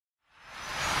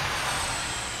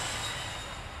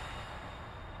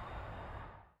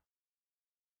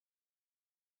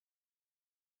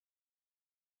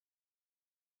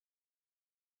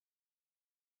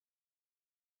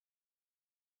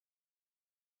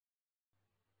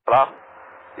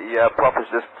The prop has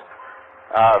just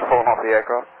fallen off the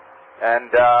aircraft. And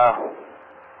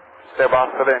stay by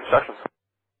for the instructions.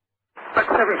 Max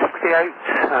 768,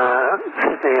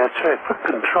 Sydney Air Traffic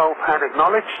Control pad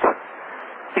acknowledged.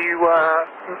 You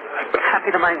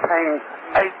happy to maintain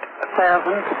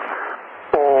 8,000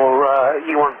 or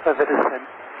you want further descent?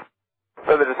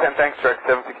 Further descent, thanks, Rex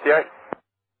 768.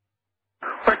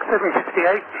 Rex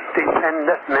 768, descend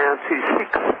now to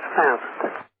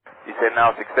 6,000. You said now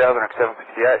 6,000, Rex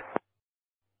 768.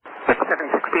 Rex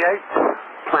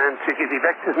 768, plan to give you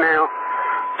vectors now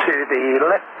to the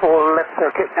left for left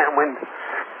circuit downwind,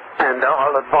 and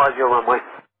I'll advise your runway.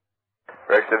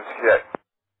 Rex 768.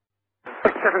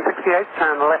 Rex 768,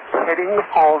 turn left heading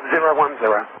of 010.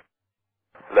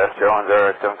 Left 010,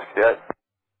 Rex 768.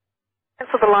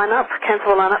 Cancel the lineup,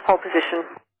 hold position.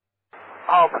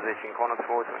 Hold position, corner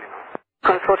 429.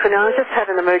 Corner 429, I just had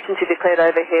an emergency declared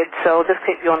overhead, so I'll just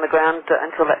keep you on the ground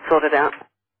until that's sorted out.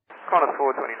 Corner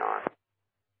 429.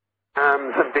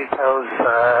 Some details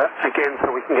again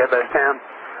so we can get those down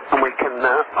and we can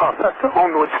pass that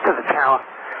onwards to the tower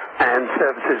and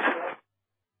services.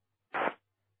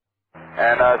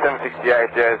 And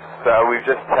 768, yes, we've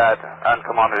just had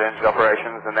uncommanded engine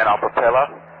operations and then our propeller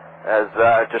has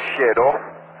just sheared off.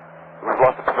 We've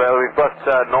lost the propeller, we've got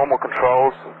normal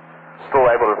controls, still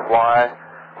able to fly,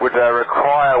 would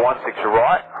require 16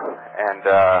 right and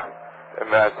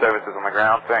services on the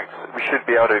ground, thanks. We should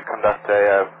be able to conduct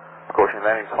a precautionary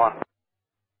landing, it's fine.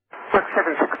 Rex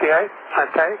 768,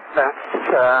 okay, that's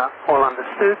all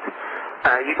understood.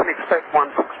 You can expect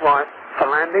 16 right for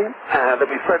landing. There'll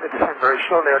be further descent very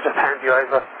shortly. I'll just hand you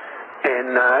over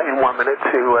in 1 minute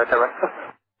to Director.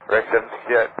 Rex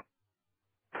 768.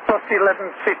 Velocity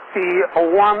 1151,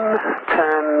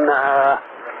 turn,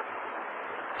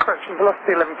 correction,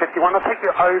 velocity 1151. I'll take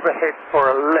you overhead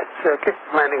for a left circuit,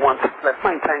 landing 16 left,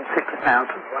 maintain 6,000.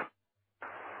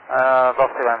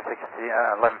 Velocity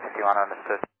 1151,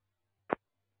 understood.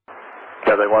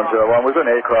 Cathay 101, we've got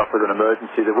an aircraft with an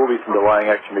emergency. There will be some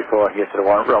delaying action before I can get to the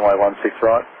runway 16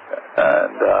 right.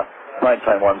 And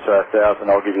maintain 10,000.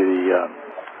 I'll give you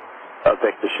the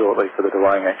vector shortly for the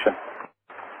delaying action.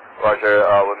 Roger,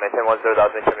 we'll maintain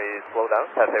 10,000. Can we slow down?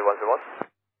 Cathay 101.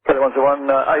 Cathay 101,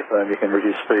 A-firm, you can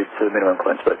reduce speed to minimum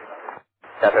clean speed.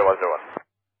 Cathay 101.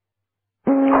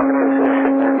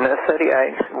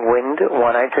 38, wind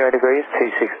 180 degrees,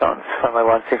 26 knots,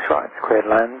 runway 16 right, cleared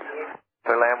land.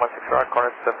 Clear land 16 right,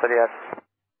 corner 38.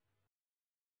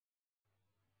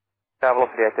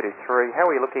 Velocity 833, how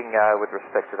are we looking with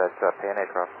respect to that PN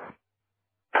aircraft?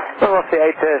 Velocity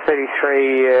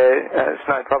 833, it's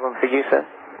no problem for you, sir.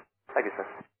 Thank you, sir.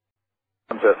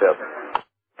 10,000.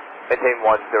 Maintain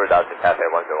 10,000, Cathay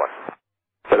 101.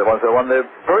 Cathay 101, there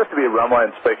for us to be a runway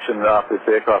inspection after this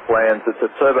aircraft lands. It's a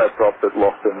turboprop that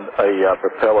lost a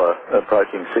propeller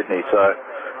approaching Sydney, so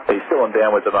he's still on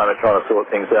downwards at the moment trying to sort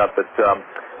things out, but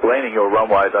landing your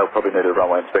runway, they'll probably need a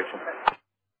runway inspection.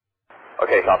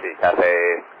 Okay, copy,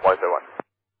 Cathay 101.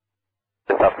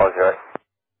 Just up 50.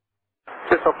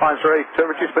 Just up 50, to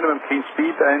reduce minimum clean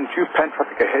speed and due pan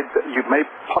traffic ahead, you may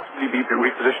possibly be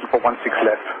repositioned for 16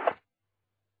 left.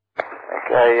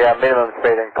 Okay, minimum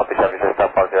speed and copy traffic just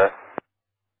up 50.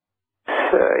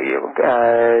 So,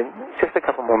 just a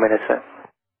couple more minutes, sir.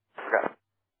 Okay.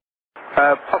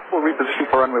 Possible reposition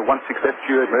for runway 16 left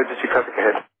due emergency traffic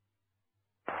ahead.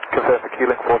 Confirm for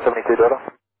Q-Link 472 Delta.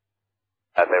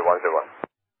 Cathay 101.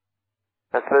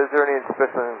 So is there any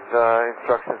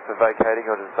instructions for vacating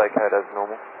or just vacate as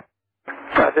normal?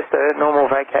 Just a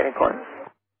normal vacating point.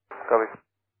 Copy.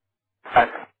 And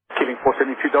Q-Link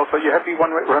 472 Delta, are you happy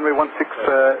runway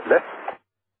 16 left?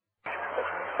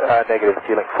 Negative,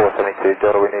 Q-Link 472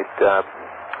 Delta, we need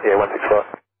 16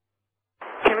 right.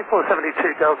 Q-Link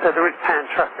 472 Delta, there is pan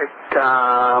traffic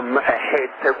ahead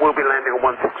that will be landing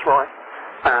on 16 right.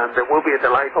 There will be a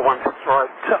delay for 16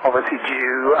 right, obviously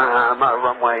due a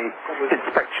runway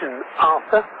inspection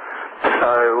after.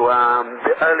 So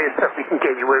the earliest that we can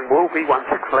get you in will be 16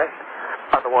 left.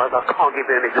 Otherwise, I can't give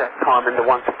you an exact time in the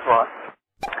 16 right.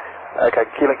 Okay,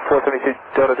 Q-Link 472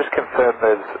 Delta, just confirm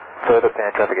there's further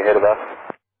pan traffic ahead of us.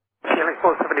 Q-Link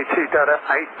 472 Delta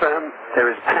 8 firm, there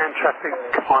is pan traffic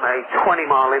on a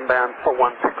 20-mile inbound for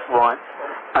 16 right.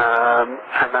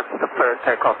 And that's the first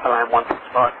takeoff to land 16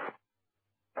 right.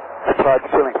 That's right,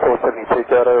 Q-Link 472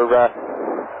 Delta,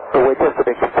 we're just a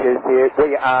bit confused here.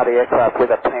 We are the aircraft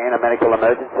with a pan, a medical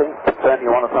emergency. Confirm you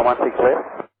want us on 16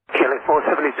 left? Q-Link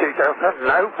 472 Delta,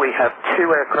 no, we have two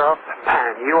aircraft,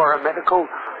 pan. You are a medical,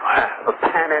 a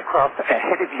pan aircraft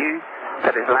ahead of you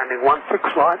that is landing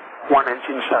 16 right, one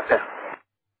engine shutdown.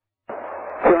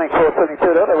 Feeling 472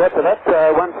 Delta, roger that.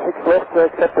 16 left,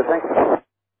 accepted, thanks.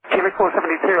 Quebec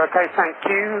 472, okay, thank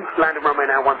you. Landing runway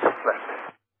now, 16 left.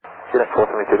 Quebec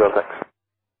 472 Delta, thanks.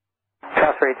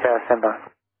 Car 3 Tower, stand by.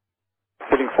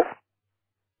 Feeling 4.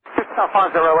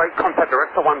 508, contact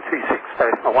director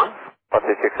 126.1.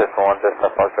 126.1, just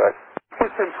up 508.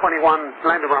 Wisdom 21,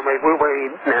 landing runway, runway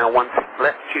now 16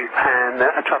 left, Japan,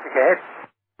 traffic ahead.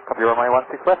 Copy runway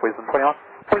 16 left, Wisdom 21.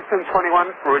 Wisdom 21,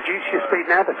 reduce your speed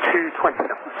now to 220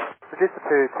 knots. Reduce to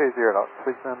 220 knots,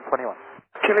 Wisdom 21.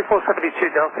 Kilo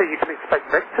 472 Delta, you can expect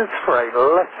vectors for a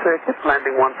left circuit,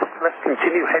 landing 16 left,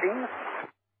 continue heading.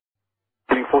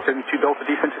 Feeling 472 Delta,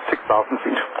 descent to 6,000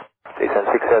 feet. Descent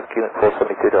 6,000, Kilo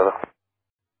 472 Delta.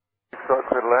 6 right,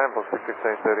 clear to land, plus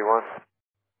 1531.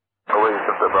 Away,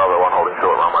 just at Bravo 1, holding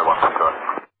short, runway 16 left.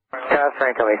 Car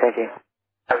 3 coming, thank you.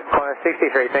 Corner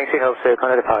 63, thanks for your help, sir.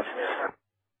 Corner departures.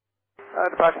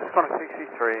 Departure is corner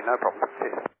 63, no problem.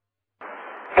 Cheers.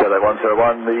 Delta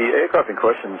 101, the aircraft in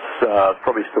question's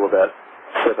probably still about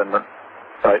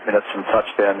 7-8 minutes from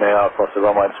touchdown now across the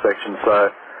runway inspection,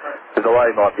 so the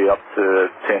delay might be up to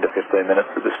 10 to 15 minutes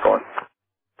at this point.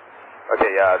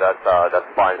 Okay, yeah, that's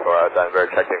fine for us, and we're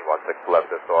checking 16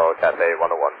 left as well, Cathay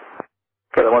 101.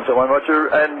 Delta 101, roger,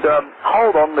 and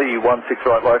hold on the 16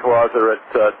 right localizer at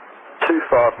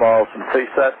 25 miles from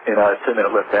TSAT in a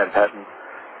 2-minute left-hand pattern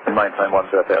and maintain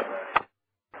 10,000.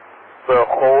 So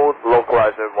hold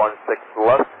localizer 16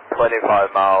 left,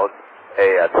 25 miles,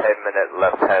 a 10-minute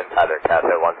left-hand pattern,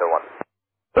 Cathay 101.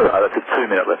 That's a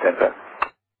 2-minute left-hand pattern.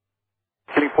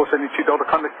 Feeling 472 Delta,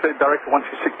 connect direct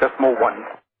 126.1.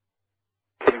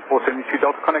 Feeling 472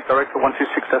 Delta, connect direct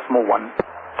 126.1.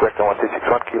 Director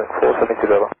 126.1, Kilo 472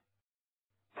 Delta.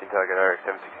 Target Eric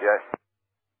 768.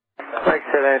 Eric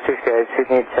 768,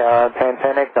 Sydney Tower,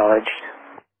 Pan acknowledged.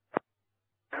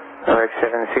 Eric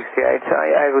 768, are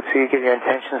you able to give your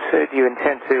intentions, sir? Do you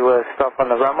intend to stop on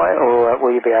the runway, or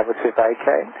will you be able to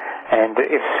vacate? And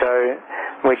if so,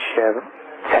 which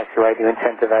taxiway do you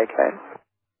intend to vacate?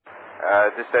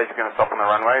 At this stage we're going to stop on the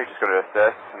runway, we've just got to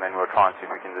assess, and then we'll try and see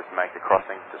if we can just make the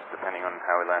crossing, just depending on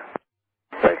how we land.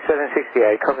 Eric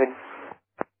 768, copied.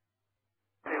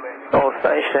 All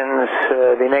stations,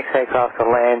 the next aircraft to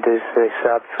land is the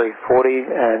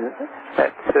Saab340, and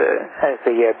that has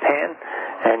the pan,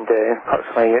 and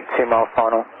approximately a 2-mile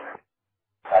final.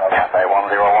 Cathay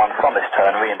 101, from this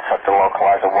turn we instruct the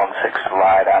localizer 16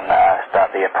 right and start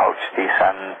the approach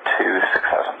descent to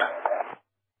 6,000.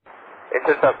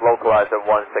 Intercept localizer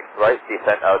 16 right,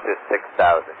 descent out to 6,000,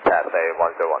 Cathay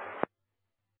 101.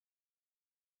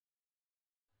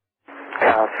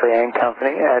 Car 3 and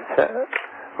company at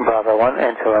Bravo 1,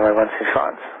 enter runway 16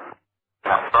 right.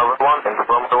 Bravo 1, enter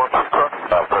runway 16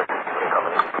 right.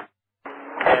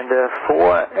 And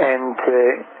 4 and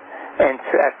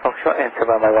enter at Foxtrot, enter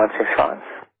runway 16 right.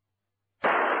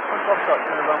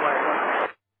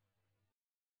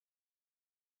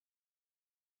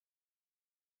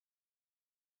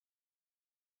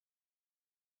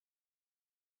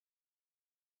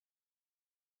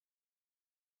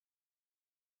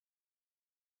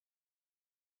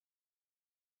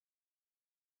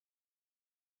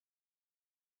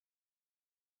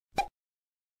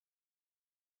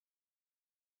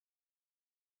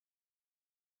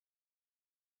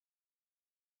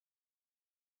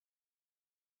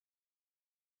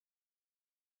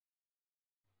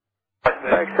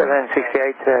 Eric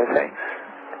 768, thanks.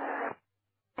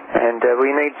 And we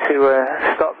need to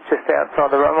stop just outside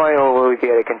the runway, or will we be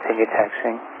able to continue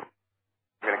taxiing?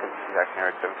 We're going to continue taxiing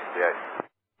Eric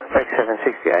 768. Eric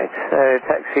 768,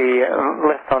 taxi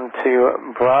left onto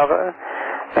Bravo,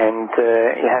 and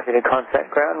you're happy to contact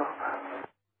ground?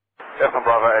 Yes, on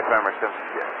Bravo, XM Eric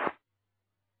 768.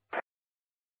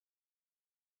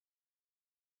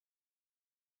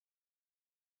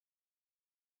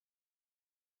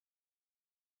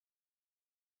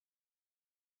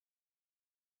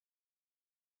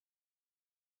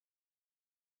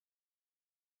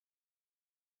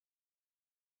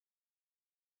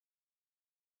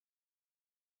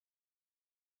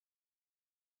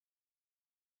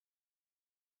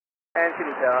 And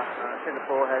Sydney Tower, Centre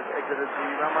 4 has exited the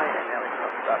runway and now it's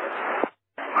not started.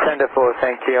 Centre 4,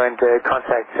 thank you, and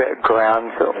contact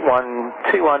ground 121.7.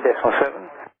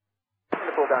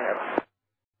 Centre 4 going over.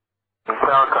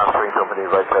 Tower, Car 3 Company,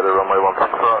 vacated runway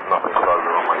 16 right, nothing started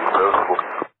the runway serviceable.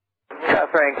 Car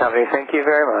 3 and company, thank you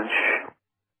very much.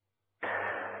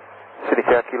 Sydney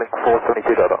Tower, Kilo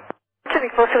 472 Delta. Sydney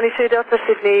 472 Delta,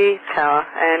 Sydney Tower,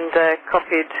 and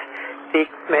copied the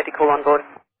medical on board.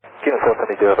 Kilo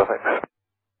 472 Delta, thanks.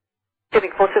 Sydney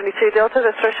 472 Delta,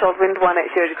 the threshold wind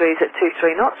 180 degrees at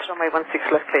 23 knots, runway 16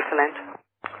 left, clear to land.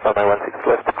 Runway 16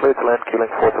 left, clear to land,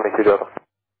 QLink 472 over.